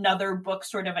another book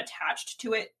sort of attached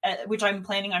to it, which I'm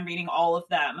planning on reading all of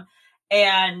them.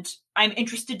 And I'm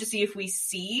interested to see if we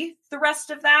see the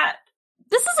rest of that.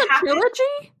 This is a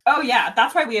trilogy? Oh, yeah.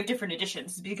 That's why we have different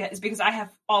editions, because I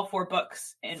have all 4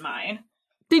 books in mine.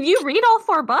 Did you read all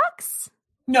 4 books?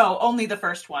 No, only the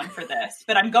first one for this,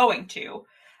 but I'm going to.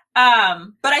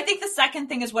 But I think the second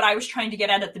thing is what I was trying to get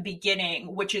at the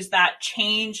beginning, which is that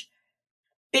change.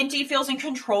 Binti feels in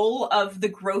control of the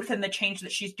growth and the change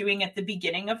that she's doing at the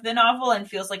beginning of the novel and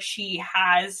feels like she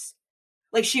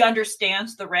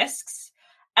understands the risks.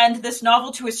 And this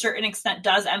novel, to a certain extent,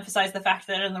 does emphasize the fact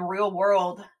that in the real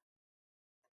world,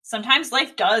 sometimes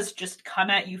life does just come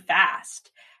at you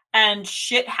fast. And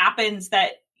shit happens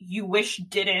that you wish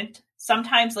didn't.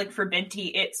 Sometimes, like for Binti,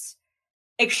 it's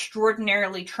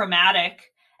extraordinarily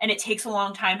traumatic, and it takes a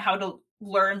long time how to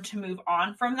learn to move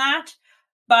on from that.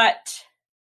 But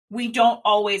we don't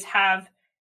always have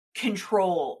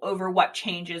control over what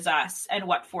changes us and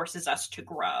what forces us to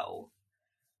grow.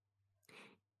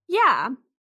 Yeah.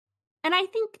 And I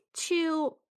think,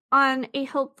 too, on a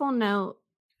hopeful note,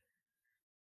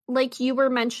 like you were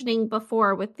mentioning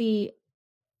before with the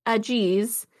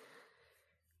Ajis,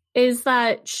 is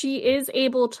that she is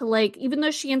able to, like, even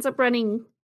though she ends up running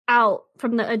out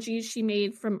from the Ajis she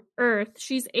made from Earth,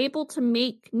 she's able to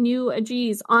make new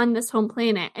Ajis on this home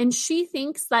planet. And she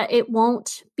thinks that it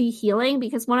won't be healing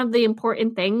because one of the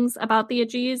important things about the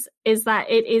Ajis is that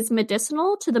it is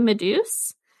medicinal to the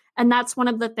Meduse. And that's one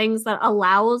of the things that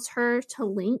allows her to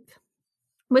link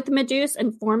with Meduse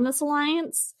and form this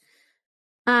alliance.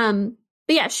 But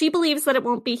yeah, she believes that it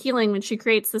won't be healing when she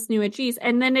creates this new Ajis.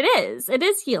 And then it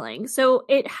is healing. So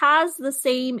it has the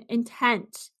same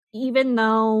intent, even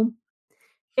though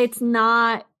it's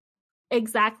not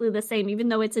exactly the same, even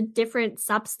though it's a different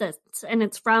substance and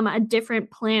it's from a different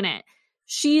planet.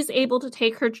 She's able to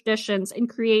take her traditions and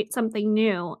create something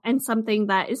new and something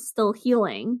that is still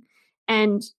healing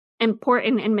and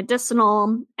important and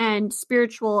medicinal and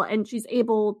spiritual, and she's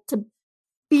able to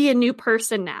be a new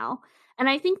person now. And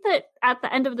I think that at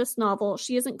the end of this novel,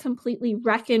 she isn't completely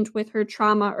reckoned with her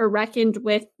trauma or reckoned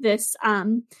with this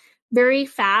very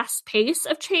fast pace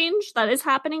of change that is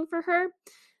happening for her.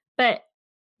 But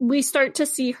we start to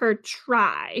see her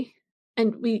try.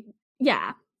 And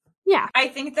yeah. I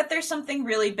think that there's something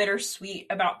really bittersweet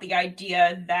about the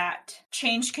idea that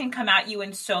change can come at you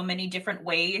in so many different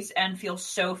ways and feel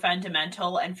so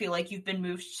fundamental and feel like you've been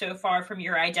moved so far from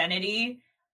your identity,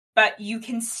 but you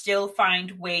can still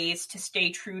find ways to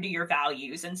stay true to your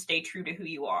values and stay true to who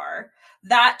you are.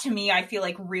 That, to me, I feel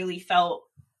like really felt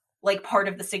like part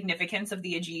of the significance of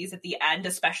the Agees at the end,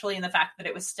 especially in the fact that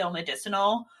it was still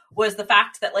medicinal, was the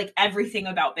fact that like everything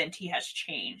about Binti has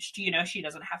changed. You know, she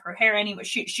doesn't have her hair anymore.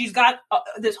 She's got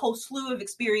this whole slew of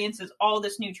experiences, all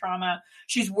this new trauma.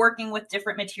 She's working with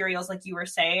different materials, like you were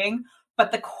saying,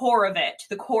 but the core of it,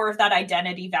 the core of that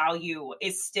identity value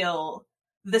is still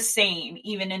the same,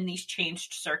 even in these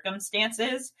changed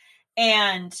circumstances.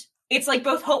 And it's like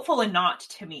both hopeful and not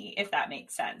to me, if that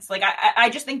makes sense. Like I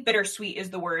just think bittersweet is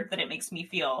the word that it makes me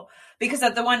feel, because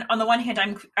on the one hand,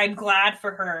 I'm glad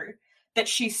for her that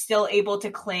she's still able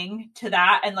to cling to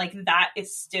that, and like that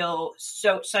is still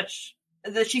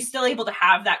that she's still able to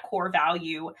have that core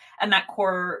value and that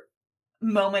core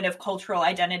moment of cultural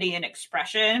identity and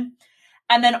expression.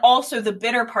 And then also the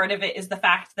bitter part of it is the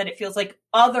fact that it feels like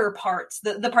other parts,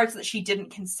 the parts that she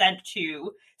didn't consent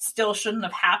to, still shouldn't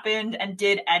have happened and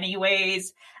did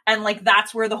anyways. And like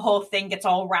that's where the whole thing gets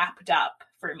all wrapped up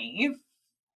for me.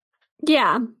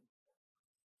 Yeah.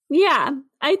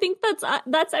 I think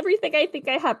that's everything I think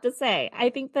I have to say.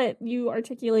 I think that you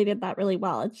articulated that really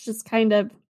well. It's just kind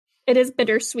of, it is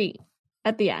bittersweet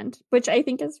at the end, which I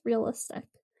think is realistic.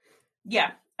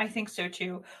 Yeah. I think so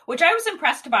too, which I was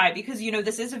impressed by because, you know,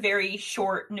 this is a very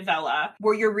short novella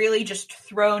where you're really just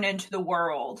thrown into the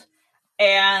world,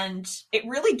 and it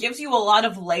really gives you a lot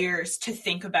of layers to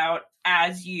think about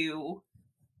as you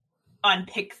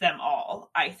unpick them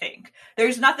all. I think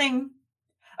there's nothing,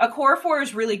 Okorafor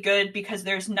is really good because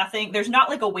there's not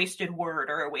like a wasted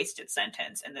word or a wasted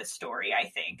sentence in this story. I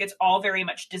think it's all very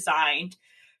much designed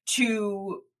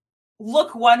to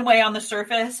look one way on the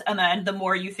surface, and then the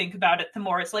more you think about it, the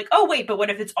more it's like, oh wait, but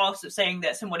what if it's also saying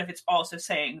this, and what if it's also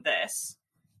saying this?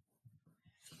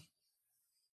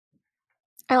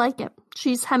 I like it.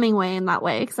 She's Hemingway in that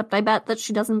way, except I bet that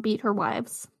she doesn't beat her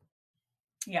wives.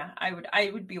 Yeah, I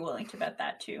would be willing to bet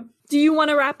that too. Do you want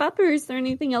to wrap up, or is there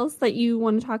anything else that you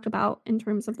want to talk about in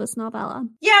terms of this novella?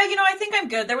 Yeah, you know, I think I'm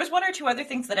good. There was one or two other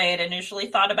things that I had initially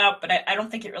thought about, but I don't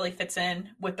think it really fits in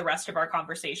with the rest of our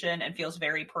conversation and feels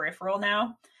very peripheral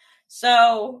now.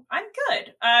 So I'm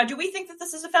good. Do we think that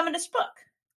this is a feminist book?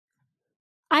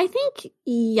 I think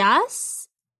yes.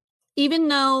 Even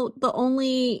though the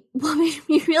only woman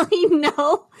we really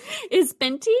know is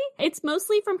Binti, it's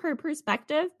mostly from her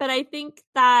perspective. But I think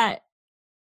that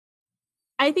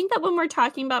when we're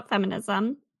talking about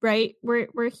feminism, right,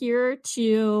 we're here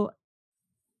to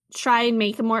try and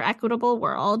make a more equitable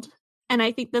world. And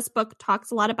I think this book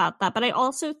talks a lot about that. But I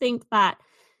also think that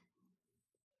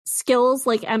skills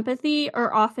like empathy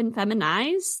are often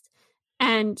feminized,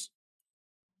 and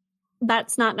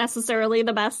that's not necessarily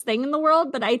the best thing in the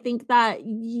world, but I think that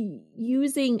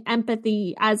using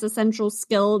empathy as a central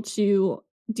skill to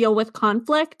deal with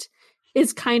conflict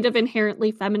is kind of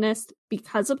inherently feminist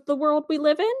because of the world we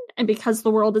live in and because the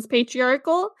world is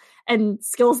patriarchal, and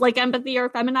skills like empathy are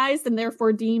feminized and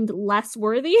therefore deemed less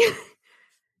worthy.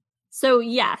 So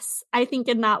yes, I think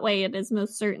in that way it is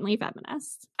most certainly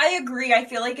feminist. I agree. I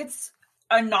feel like it's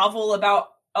a novel about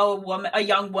a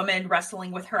young woman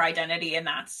wrestling with her identity, and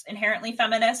that's inherently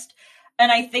feminist.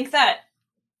 And I think that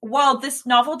while this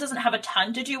novel doesn't have a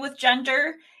ton to do with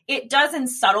gender, it does in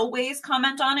subtle ways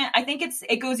comment on it. I think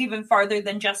it goes even farther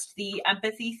than just the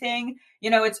empathy thing. You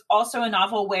know, it's also a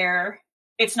novel where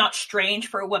it's not strange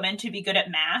for a woman to be good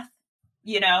at math.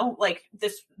 You know, like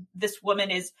this woman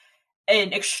is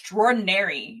an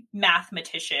extraordinary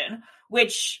mathematician,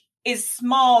 which is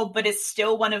small, but is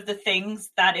still one of the things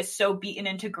that is so beaten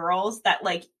into girls that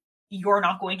like you're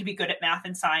not going to be good at math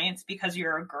and science because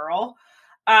you're a girl.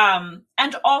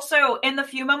 And also in the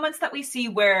few moments that we see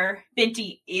where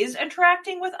Binti is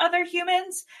interacting with other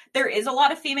humans, there is a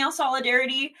lot of female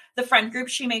solidarity. The friend group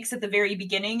she makes at the very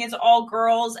beginning is all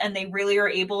girls, and they really are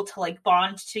able to like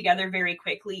bond together very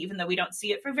quickly, even though we don't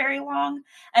see it for very long.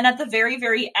 And at the very,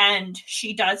 very end,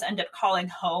 she does end up calling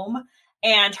home,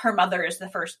 and her mother is the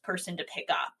first person to pick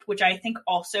up, which I think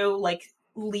also like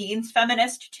leans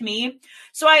feminist to me.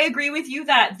 So I agree with you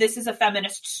that this is a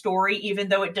feminist story, even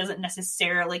though it doesn't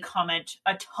necessarily comment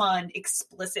a ton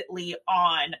explicitly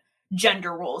on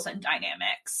gender roles and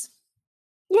dynamics.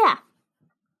 Yeah.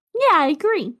 Yeah, I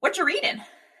agree. What you reading?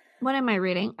 What am I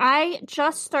reading? I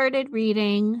just started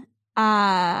reading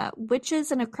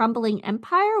Witches in a Crumbling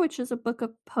Empire, which is a book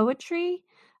of poetry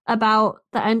about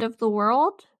the end of the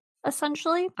world,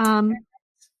 essentially.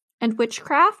 And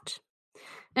witchcraft.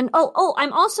 And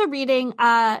I'm also reading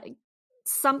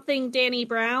something Danny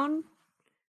Brown.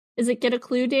 Is it Get a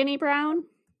Clue, Danny Brown?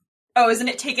 Oh, isn't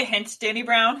it Take a Hint, Danny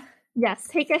Brown? Yes,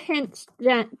 Take a Hint,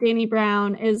 Danny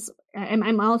Brown is.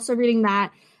 I'm also reading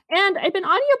that. And I've been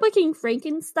audiobooking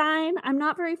Frankenstein. I'm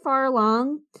not very far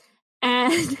along.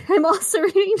 And I'm also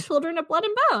reading Children of Blood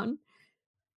and Bone.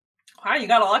 Wow, you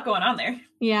got a lot going on there.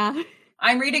 Yeah.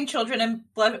 I'm reading Children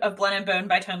of Blood and Bone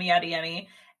by Tomi Adeyemi.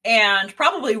 And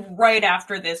probably right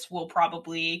after this, we'll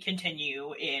probably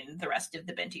continue in the rest of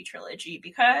the Binti trilogy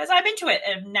because I'm into it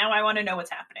and now I want to know what's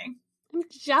happening. I'm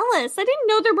jealous. I didn't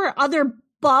know there were other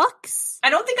books. I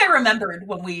don't think I remembered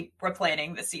when we were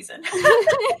planning this season.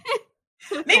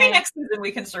 Okay. Maybe next season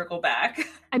we can circle back.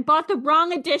 I bought the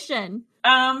wrong edition.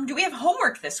 Do we have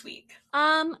homework this week?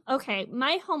 Okay.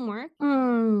 My homework.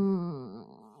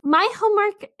 My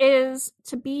homework is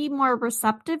to be more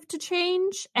receptive to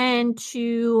change and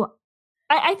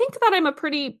I think that I'm a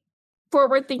pretty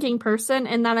forward-thinking person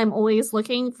and that I'm always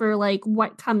looking for like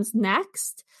what comes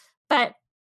next. But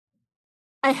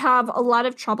I have a lot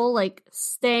of trouble like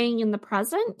staying in the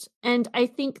present. And I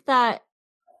think that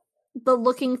the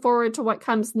looking forward to what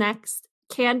comes next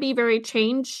can be very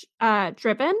change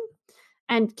driven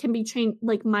and can be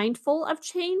like mindful of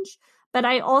change. But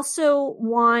I also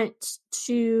want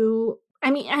to,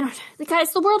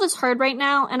 guys, the world is hard right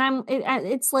now. And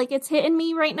it's like, it's hitting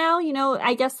me right now. You know,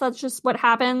 I guess that's just what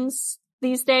happens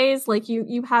these days. Like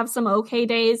you have some okay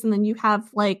days and then you have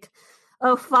like,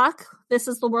 oh fuck, this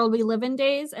is the world we live in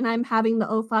days. And I'm having the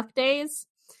oh fuck days.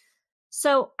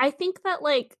 So I think that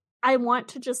like, I want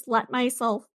to just let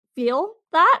myself feel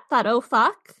that oh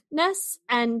fuckness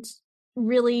and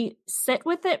really sit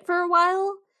with it for a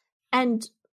while and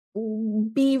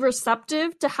be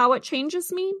receptive to how it changes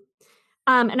me.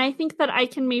 And I think that I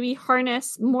can maybe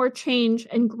harness more change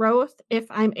and growth if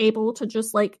I'm able to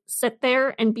just like sit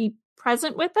there and be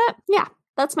present with it. Yeah,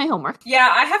 that's my homework. Yeah,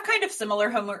 I have kind of similar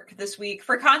homework this week.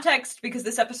 For context, because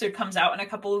this episode comes out in a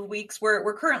couple of weeks,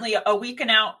 we're currently a week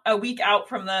out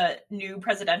from the new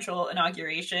presidential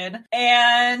inauguration.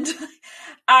 And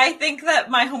I think that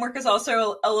my homework is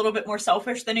also a little bit more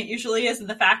selfish than it usually is, in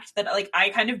the fact that like I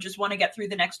kind of just want to get through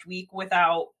the next week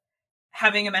without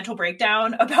having a mental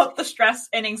breakdown about the stress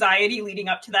and anxiety leading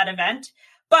up to that event.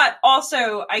 But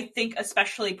also, I think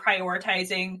especially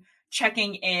prioritizing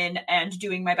checking in and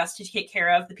doing my best to take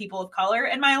care of the people of color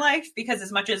in my life, because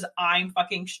as much as I'm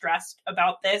fucking stressed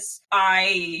about this,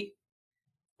 I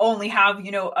only have,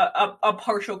 you know, a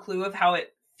partial clue of how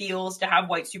it feels to have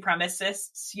white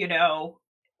supremacists, you know,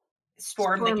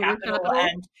 storm the Capitol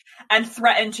and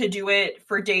threaten to do it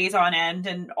for days on end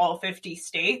in all 50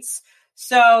 states.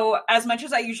 So as much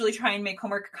as I usually try and make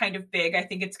homework kind of big, I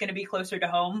think it's going to be closer to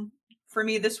home for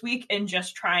me this week, and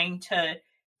just trying to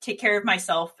take care of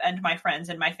myself and my friends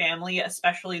and my family,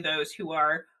 especially those who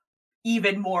are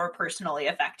even more personally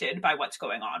affected by what's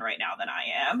going on right now than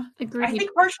I am. Agreed. I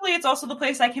think partially it's also the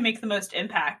place I can make the most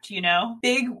impact, you know?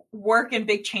 Big work and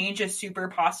big change is super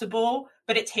possible,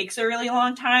 but it takes a really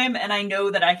long time, and I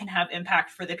know that I can have impact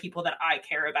for the people that I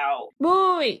care about.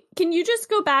 Wait, can you just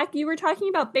go back? You were talking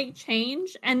about big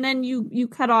change, and then you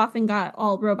cut off and got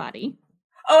all robot-y.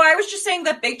 Oh, I was just saying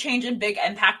that big change and big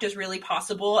impact is really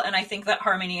possible, and I think that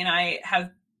Harmony and I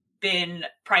have been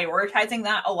prioritizing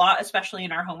that a lot, especially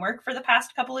in our homework for the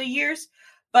past couple of years.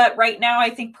 But right now,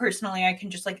 I think personally I can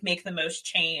just like make the most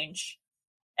change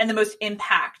and the most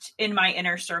impact in my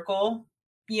inner circle,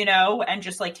 you know, and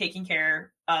just like taking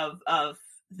care of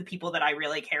the people that I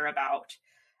really care about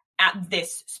at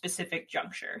this specific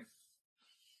juncture.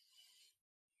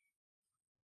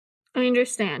 I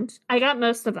understand. I got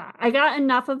most of that. I got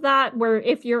enough of that where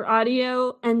if your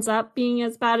audio ends up being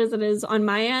as bad as it is on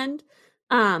my end,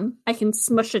 I can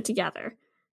smush it together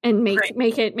and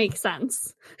make it make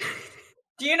sense.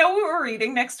 Do you know what we're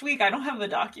reading next week? I don't have the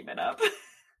document up.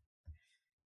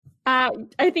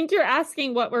 I think you're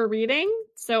asking what we're reading,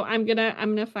 so I'm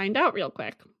gonna find out real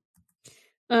quick.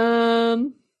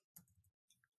 Let's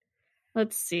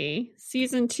see.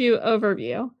 Season 2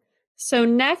 overview. So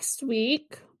next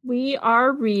week we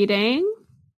are reading.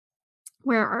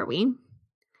 Where are we?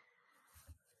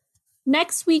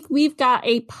 Next week we've got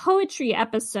a poetry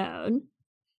episode,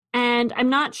 and I'm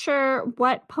not sure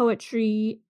what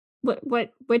poetry,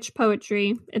 which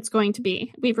poetry it's going to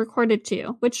be. We've recorded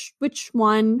 2. Which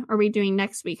one are we doing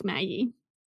next week, Maggie?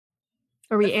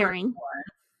 Are we airing?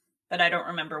 but I don't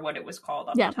remember what it was called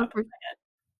off the top of my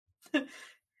head.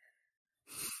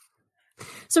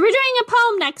 So we're doing a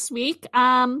poem next week.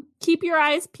 Keep your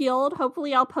eyes peeled.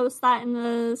 Hopefully I'll post that in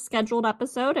the scheduled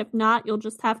episode. If not, you'll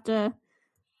just have to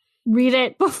read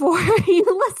it before you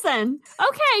listen.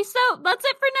 Okay, so that's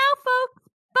it for now, folks.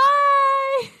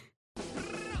 Bye!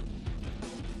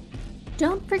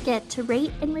 Don't forget to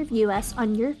rate and review us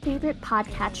on your favorite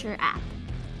podcatcher app.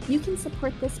 You can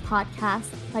support this podcast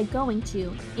by going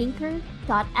to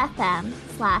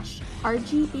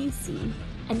anchor.fm/RGBC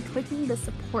and clicking the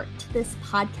support to this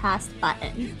podcast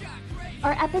button.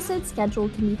 Our episode schedule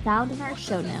can be found in our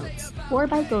show notes or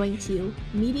by going to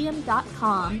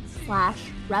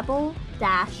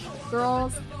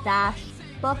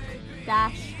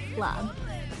medium.com/rebel-girls-book-club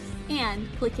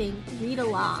and clicking read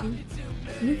along.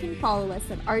 You can follow us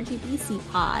at RGBC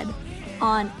Pod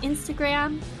on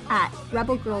Instagram at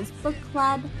Rebel Girls Book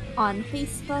Club, on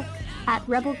Facebook at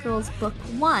Rebel Girls Book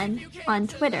 1, on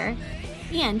Twitter,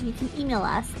 and you can email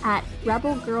us at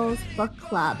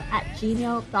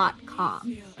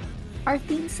rebelgirlsbookclub@gmail.com. Our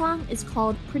theme song is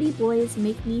called Pretty Boys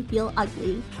Make Me Feel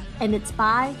Ugly, and it's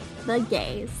by The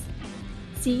Gays.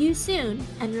 See you soon,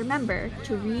 and remember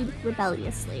to read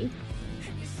rebelliously.